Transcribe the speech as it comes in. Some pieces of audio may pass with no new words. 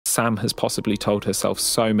Sam has possibly told herself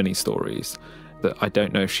so many stories that I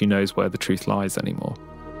don't know if she knows where the truth lies anymore.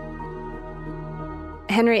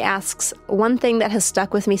 Henry asks, one thing that has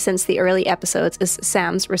stuck with me since the early episodes is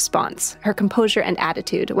Sam's response, her composure and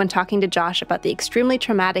attitude when talking to Josh about the extremely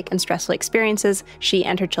traumatic and stressful experiences she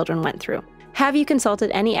and her children went through. Have you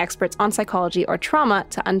consulted any experts on psychology or trauma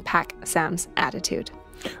to unpack Sam's attitude?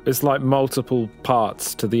 There's like multiple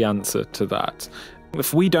parts to the answer to that.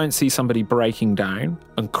 If we don't see somebody breaking down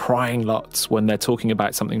and crying lots when they're talking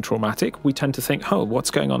about something traumatic, we tend to think, oh, what's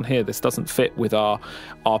going on here? This doesn't fit with our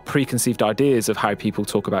preconceived ideas of how people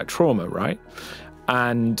talk about trauma, right?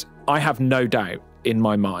 And I have no doubt in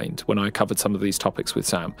my mind when I covered some of these topics with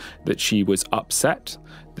Sam that she was upset,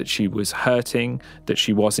 that she was hurting, that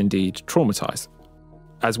she was indeed traumatized.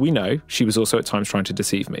 As we know, she was also at times trying to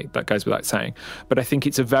deceive me. That goes without saying. But I think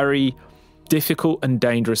it's a very difficult and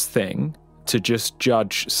dangerous thing to just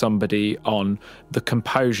judge somebody on the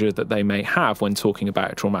composure that they may have when talking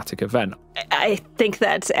about a traumatic event. I think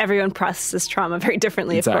that everyone processes trauma very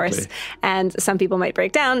differently, of Exactly. course. And some people might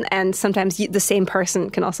break down, and sometimes the same person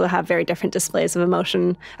can also have very different displays of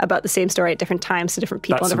emotion about the same story at different times to different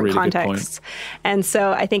people in different contexts. And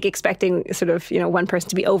so I think expecting sort of, one person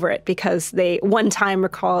to be over it because they one time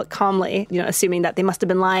recall it calmly, assuming that they must have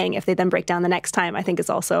been lying if they then break down the next time, I think is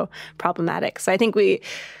also problematic. So I think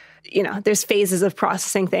there's phases of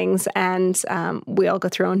processing things, and we all go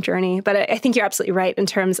through our own journey. But I think you're absolutely right in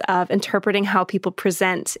terms of interpreting how people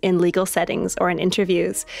present in legal settings or in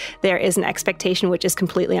interviews. There is an expectation which is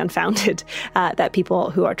completely unfounded that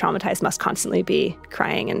people who are traumatized must constantly be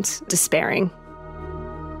crying and despairing.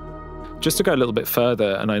 Just to go a little bit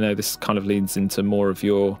further, and I know this kind of leads into more of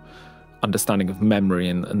your understanding of memory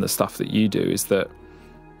and the stuff that you do, is that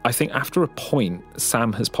I think after a point,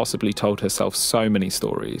 Sam has possibly told herself so many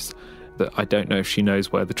stories that I don't know if she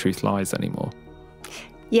knows where the truth lies anymore.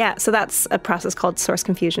 Yeah, so that's a process called source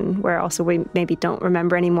confusion, where also we maybe don't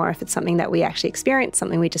remember anymore if it's something that we actually experienced,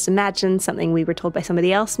 something we just imagined, something we were told by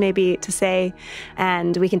somebody else maybe to say.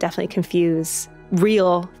 And we can definitely confuse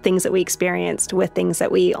real things that we experienced with things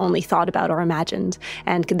that we only thought about or imagined.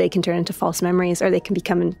 And they can turn into false memories, or they can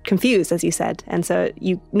become confused, as you said. And so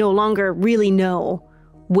you no longer really know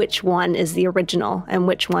which one is the original and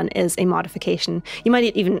which one is a modification. You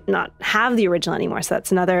might even not have the original anymore. So that's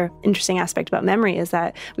another interesting aspect about memory, is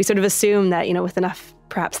that we sort of assume that, with enough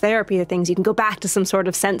perhaps therapy or things, you can go back to some sort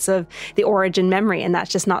of sense of the origin memory, and that's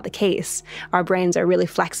just not the case. Our brains are really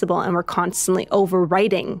flexible, and we're constantly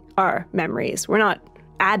overwriting our memories. We're not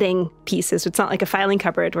adding pieces. It's not like a filing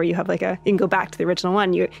cupboard where you have you can go back to the original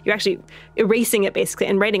one. You're actually erasing it basically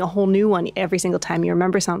and writing a whole new one every single time you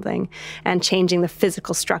remember something, and changing the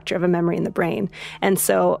physical structure of a memory in the brain. And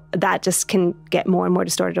so that just can get more and more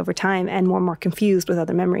distorted over time and more confused with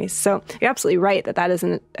other memories. So you're absolutely right that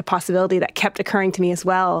isn't a possibility that kept occurring to me as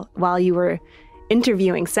well while you were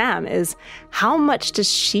interviewing Sam, is how much does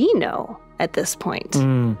she know at this point?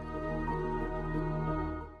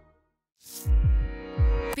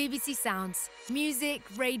 BBC Sounds. Music,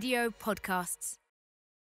 radio, podcasts.